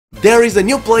there is a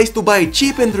new place to buy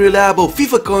cheap and reliable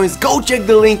FIFA coins. Go check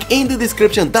the link in the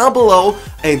description down below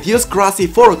and use Krasi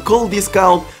for a cool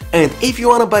discount. And if you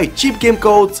wanna buy cheap game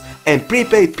codes and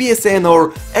prepaid PSN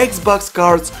or Xbox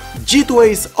cards, G2A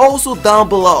is also down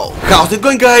below. How's it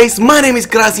going, guys? My name is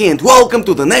Krasi and welcome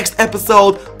to the next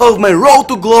episode of my Road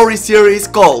to Glory series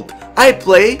called I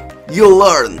Play, You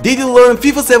Learn. Did you learn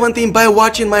FIFA 17 by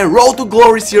watching my Road to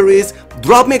Glory series?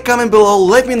 Drop me a comment below,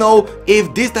 let me know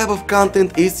if this type of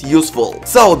content is useful.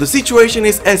 So the situation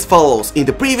is as follows. In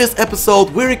the previous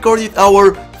episode we recorded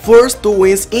our first 2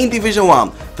 wins in Division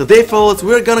 1. Today, fellas,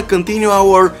 we're gonna continue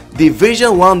our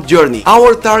Division 1 journey.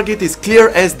 Our target is clear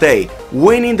as day,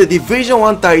 winning the Division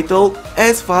 1 title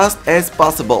as fast as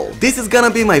possible. This is gonna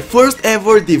be my first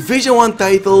ever Division 1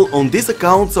 title on this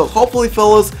account, so hopefully,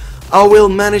 fellas, I will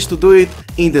manage to do it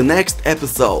in the next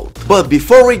episode. But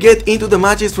before we get into the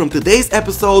matches from today's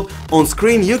episode, on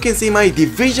screen you can see my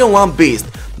Division 1 beast.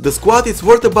 The squad is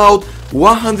worth about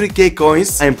 100k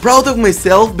coins. I'm proud of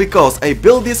myself because I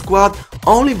built this squad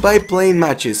only by playing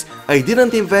matches. I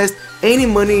didn't invest any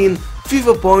money in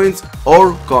FIFA points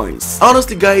or coins.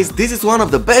 Honestly, guys, this is one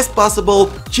of the best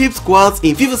possible cheap squads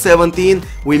in FIFA 17.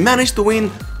 We managed to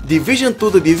win Division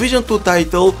 2, the Division 2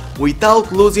 title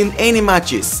without losing any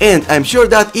matches. And I'm sure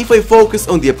that if I focus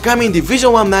on the upcoming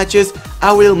Division 1 matches,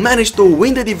 I will manage to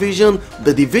win the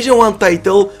Division 1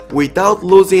 title without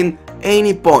losing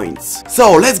any points.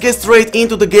 So let's get straight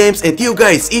into the games. And you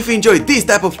guys, if you enjoyed this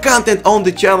type of content on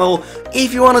the channel,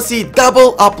 if you wanna see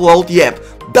double upload, yep,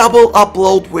 double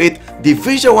upload with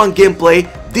Division 1 gameplay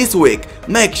this week,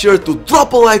 make sure to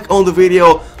drop a like on the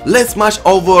video. Let's smash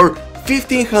over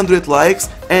 1500 likes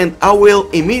and I will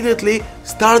immediately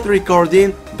start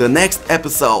recording the next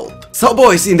episode. So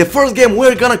boys, in the first game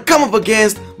we're gonna come up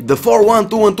against the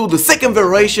 4-1-2-1-2, the second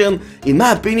variation. In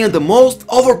my opinion, the most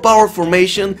overpowered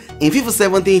formation in FIFA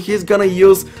 17. He's gonna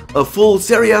use a full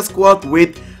Serie A squad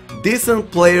with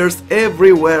decent players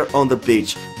everywhere on the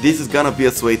pitch. This is gonna be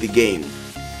a sweaty game.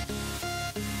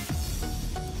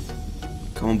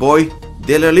 Come on, boy.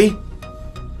 Dele Alli.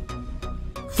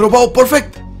 Throw ball,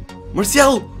 perfect.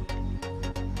 Martial.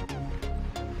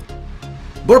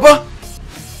 Burba.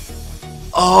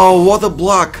 Oh, what a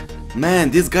block.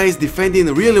 Man, this guy is defending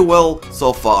really well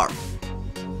so far.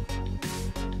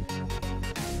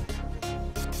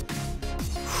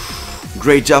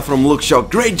 Great job from Luke Shaw.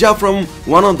 Great job from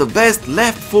one of the best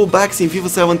left fullbacks in FIFA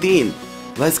 17.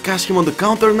 Let's catch him on the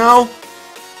counter now.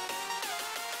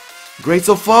 Great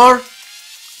so far.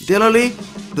 Dele Alli,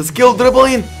 the skill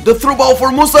dribbling, the through ball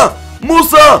for Musa.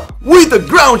 Musa with a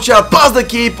ground shot past the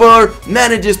keeper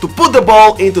manages to put the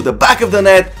ball into the back of the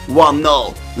net.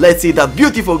 1-0. Let's see that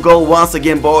beautiful goal once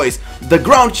again, boys. The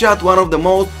ground shot, one of the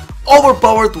most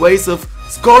overpowered ways of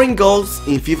scoring goals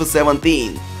in FIFA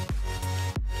 17.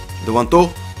 The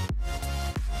 1-2.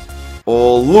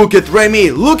 Oh, look at Remy.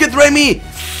 Look at Remy.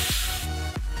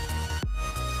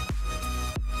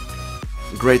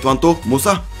 Great 1-2.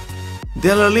 Musa.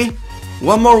 Dele Alli.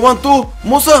 One more 1-2.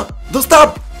 Musa. The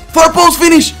stop. Far post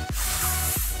finish!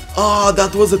 Oh,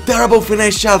 that was a terrible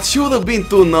finesse shot. Should have been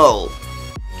 2-0.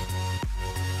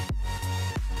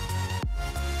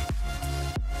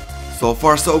 So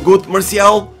far so good,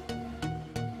 Martial.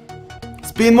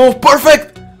 Spin move,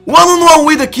 perfect! 1-on-1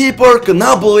 with the keeper,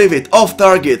 cannot believe it, off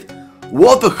target.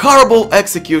 What a horrible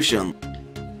execution.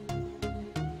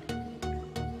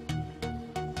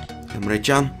 Emre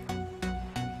Can.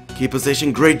 Keep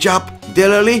possession, great job.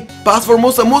 Dele Alli, pass for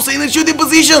Musa, Musa in the shooting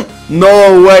position!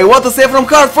 No way, what a save from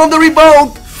Hart from the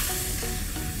rebound!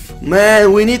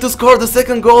 Man, we need to score the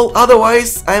second goal,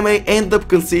 otherwise I may end up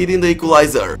conceding the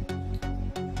equalizer.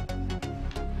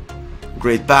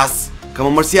 Great pass, come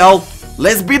on Martial,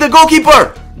 let's be the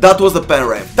goalkeeper! That was a pen,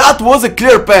 ref, that was a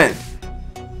clear pen!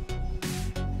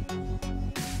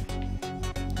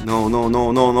 No, no,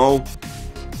 no, no, no.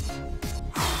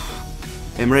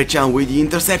 Emre Can with the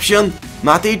interception,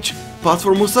 Matic. Pass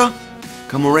for Musa.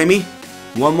 Come on, Remy.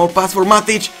 One more pass for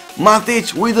Matic.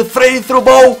 Matic with the Freddy through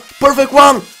ball. Perfect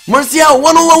one. Martial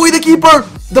 1-on-1 with the keeper.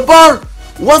 The bar.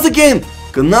 Once again.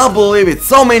 Cannot believe it.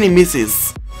 So many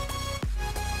misses.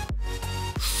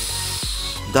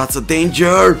 That's a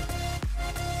danger.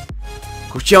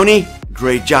 Koscielny.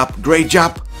 Great job. Great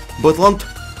job. Butland.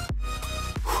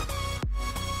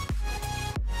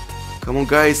 Come on,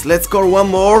 guys. Let's score one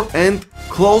more and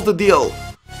close the deal.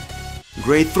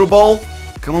 Great through ball.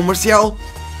 Come on, Martial.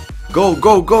 Go,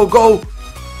 go, go, go.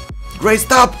 Great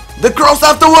stop. The cross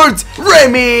afterwards.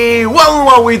 Remy.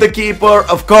 1-1 with the keeper.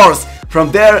 Of course. From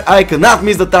there, I cannot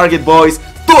miss the target, boys.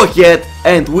 2 ahead.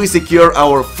 And we secure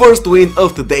our first win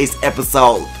of today's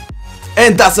episode.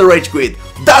 And that's a rage quit.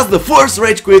 That's the first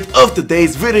rage quit of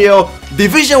today's video.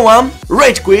 Division 1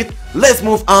 rage quit. Let's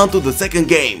move on to the second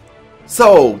game.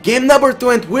 So game number 2,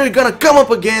 and we're gonna come up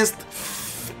against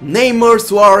Neymar,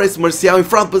 Suarez, Martial in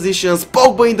front positions,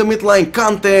 Pogba in the midline,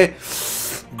 Kante.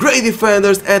 Great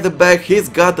defenders at the back. He's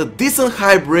got a decent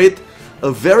hybrid,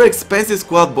 a very expensive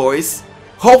squad, boys.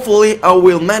 Hopefully I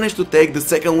will manage to take the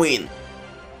second win.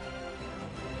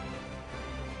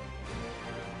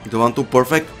 The 1-2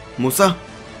 perfect. Musa.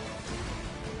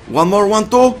 One more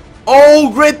 1-2.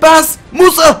 Oh, great pass.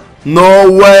 Musa.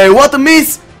 No way. What a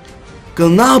miss.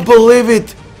 Cannot believe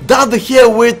it. That here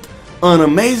with an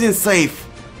amazing save.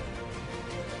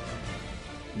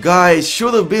 Guys,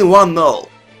 should have been 1-0.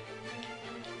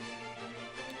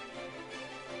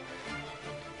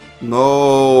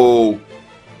 No.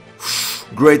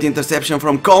 Great interception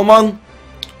from Coleman.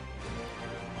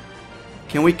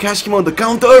 Can we catch him on the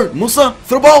counter? Musa,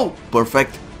 through ball.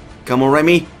 Perfect. Come on,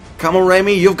 Remy. Come on,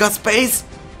 Remy. You've got space.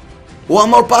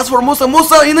 One more pass for Musa.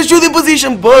 Musa in a shooting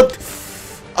position, but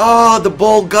the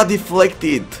ball got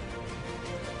deflected.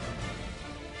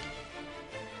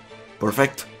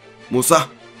 Perfect. Musa.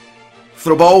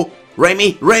 Through ball.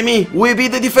 Remy. Remy. We be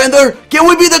the defender. Can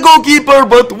we be the goalkeeper?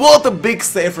 But what a big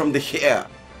save from the here.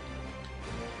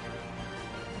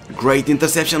 Great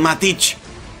interception, Matic.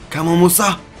 Come on,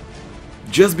 Musa.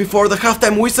 Just before the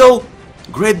halftime whistle.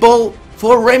 Great ball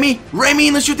for Remy. Remy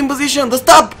in a shooting position. The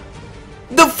stop.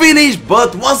 The finish.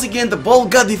 But once again the ball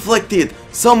got deflected.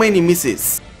 So many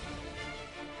misses.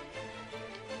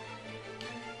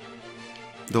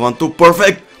 The 1-2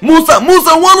 perfect. Musa. Musa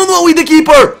 1-on-1 with the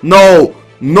keeper. No.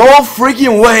 No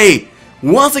freaking way.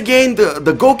 Once again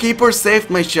the goalkeeper saved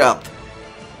my shot.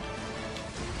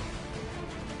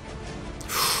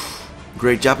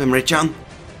 Great job, Emre Can.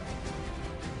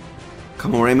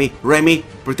 Come on, Remy. Remy,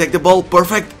 protect the ball.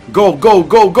 Perfect. Go, go,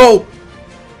 go, go.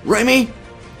 Remy.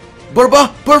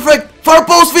 Burba. Perfect. Far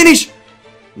post finish.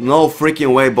 No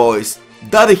freaking way, boys.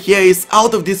 That here is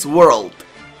out of this world.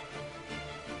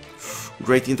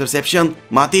 Great interception.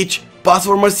 Matic. Pass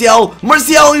for Martial.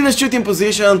 Martial in a shooting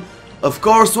position. Of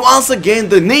course, once again,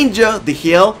 the ninja, the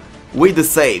heel, with the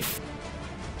save.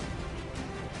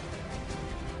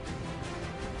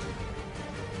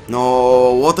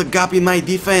 No, what a gap in my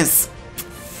defense.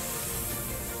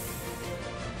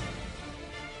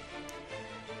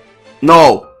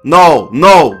 No, no,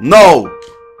 no, no.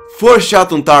 First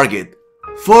shot on target.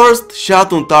 First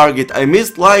shot on target. I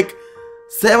missed like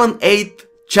 7-8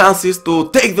 chances to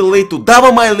take the lead, to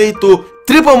double my lead, to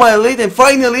triple my lead, and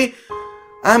finally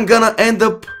I'm gonna end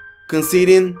up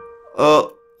conceding a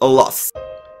loss.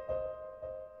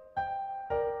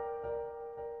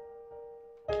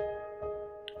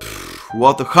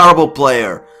 What a horrible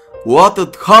player. What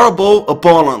a horrible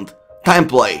opponent. Time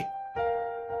play.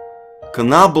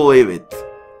 Cannot believe it.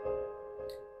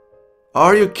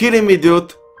 Are you kidding me,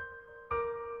 dude?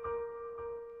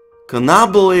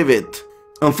 Cannot believe it.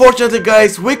 Unfortunately,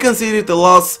 guys, we conceded a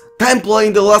loss. Time play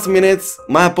in the last minutes.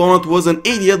 My opponent was an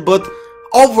idiot, but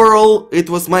overall it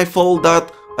was my fault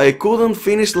that I couldn't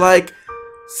finish like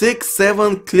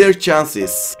 6-7 clear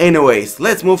chances. Anyways,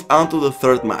 let's move on to the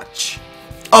third match.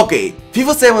 Okay,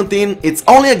 FIFA 17, it's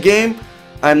only a game.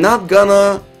 I'm not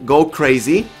gonna go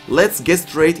crazy. Let's get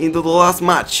straight into the last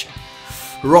match.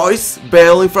 Royce,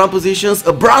 Bale in front positions,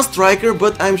 a brown striker,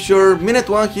 but I'm sure minute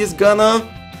 1 he's gonna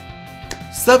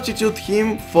substitute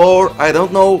him for, I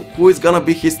don't know who is gonna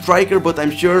be his striker, but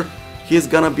I'm sure he's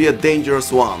gonna be a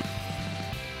dangerous one.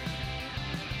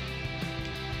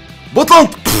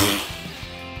 Butland!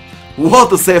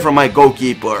 What a save from my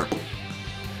goalkeeper.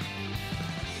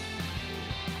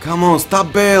 Come on,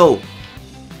 stop Bale.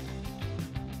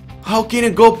 How can you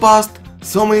go past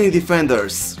so many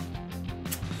defenders?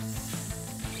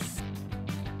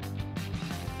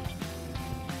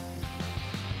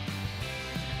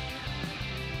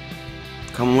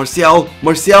 Come on, Martial.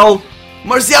 Martial.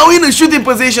 Martial in a shooting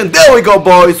position. There we go,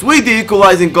 boys. With the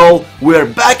equalizing goal, we're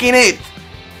back in it.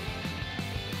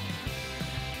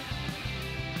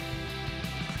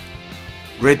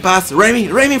 Great pass. Remy.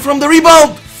 Remy from the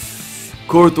rebound.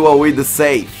 Courtois with the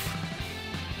save.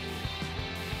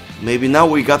 Maybe now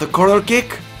we got a corner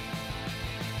kick.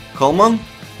 Coleman.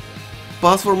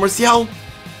 Pass for Martial.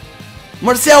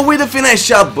 Martial with a finesse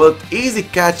shot, but easy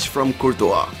catch from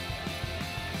Courtois.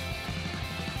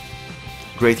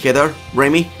 Great header.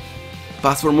 Remy.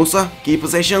 Pass for Musa. Key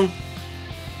possession.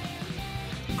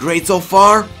 Great so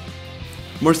far.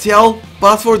 Martial.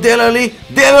 Pass for Dele Alli.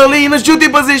 Dele Alli in a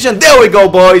shooting position. There we go,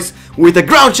 boys. With a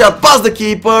ground shot past the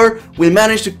keeper, we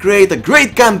managed to create a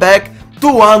great comeback.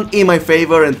 2-1 in my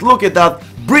favor, and look at that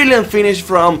brilliant finish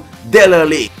from Dele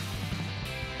Alli.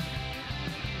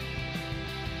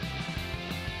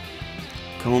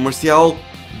 Come on, Martial.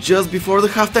 Just before the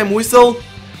halftime whistle.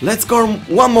 Let's score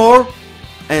one more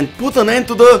and put an end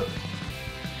to the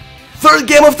third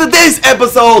game of today's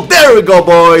episode. There we go,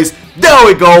 boys. There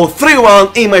we go.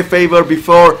 3-1 in my favor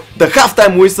before the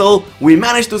halftime whistle. We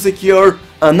managed to secure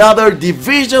another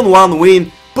Division 1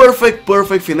 win. Perfect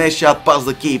finesse shot past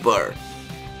the keeper.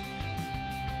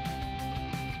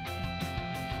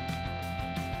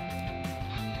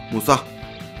 Musa.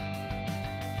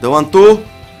 The 1-2.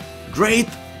 Great.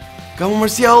 Come on,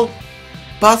 Martial.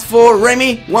 Pass for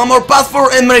Remy. One more pass for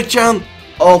Emre Can.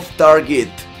 Off target.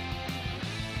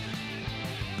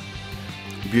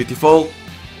 Beautiful.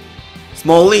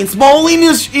 Small in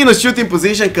in a shooting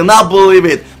position. Cannot believe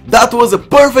it. That was a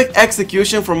perfect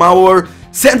execution from our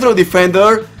central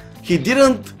defender. He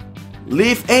didn't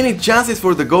leave any chances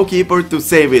for the goalkeeper to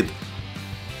save it.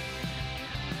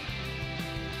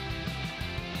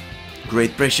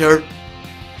 Great pressure.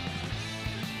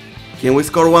 Can we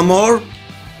score one more?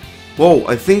 Whoa,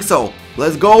 I think so.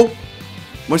 Let's go.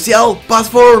 Martial, pass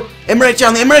for Emre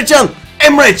Can.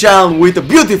 Emre Can with a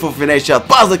beautiful finish shot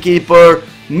past the keeper.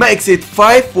 Makes it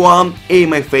 5-1 in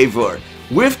my favor.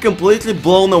 We've completely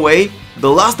blown away the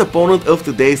last opponent of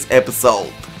today's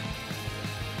episode.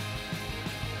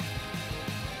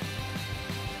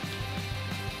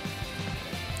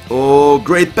 Oh,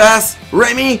 great pass.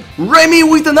 Remy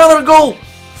with another goal.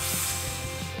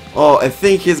 Oh, I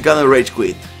think he's gonna rage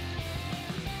quit.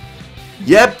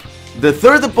 Yep, the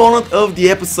third opponent of the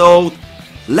episode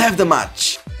left the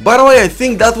match. By the way, I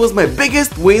think that was my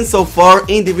biggest win so far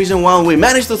in Division 1. We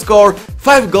managed to score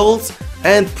 5 goals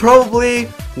and probably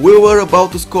we were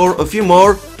about to score a few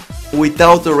more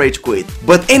without a rage quit.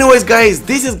 But anyways, guys,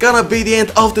 this is gonna be the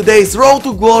end of today's Road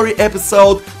to Glory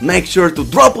episode. Make sure to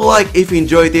drop a like if you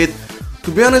enjoyed it. To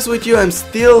be honest with you, I'm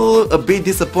still a bit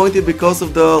disappointed because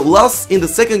of the loss in the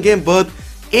second game, but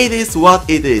it is what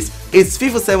it is. It's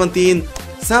FIFA 17,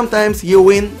 sometimes you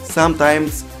win,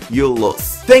 sometimes you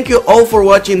lose. Thank you all for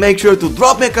watching. Make sure to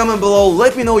drop me a comment below,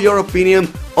 let me know your opinion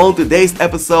on today's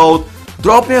episode.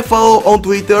 Drop me a follow on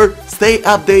Twitter, stay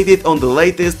updated on the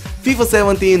latest FIFA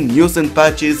 17 news and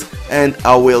patches, and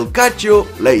I will catch you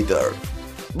later.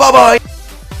 Bye bye!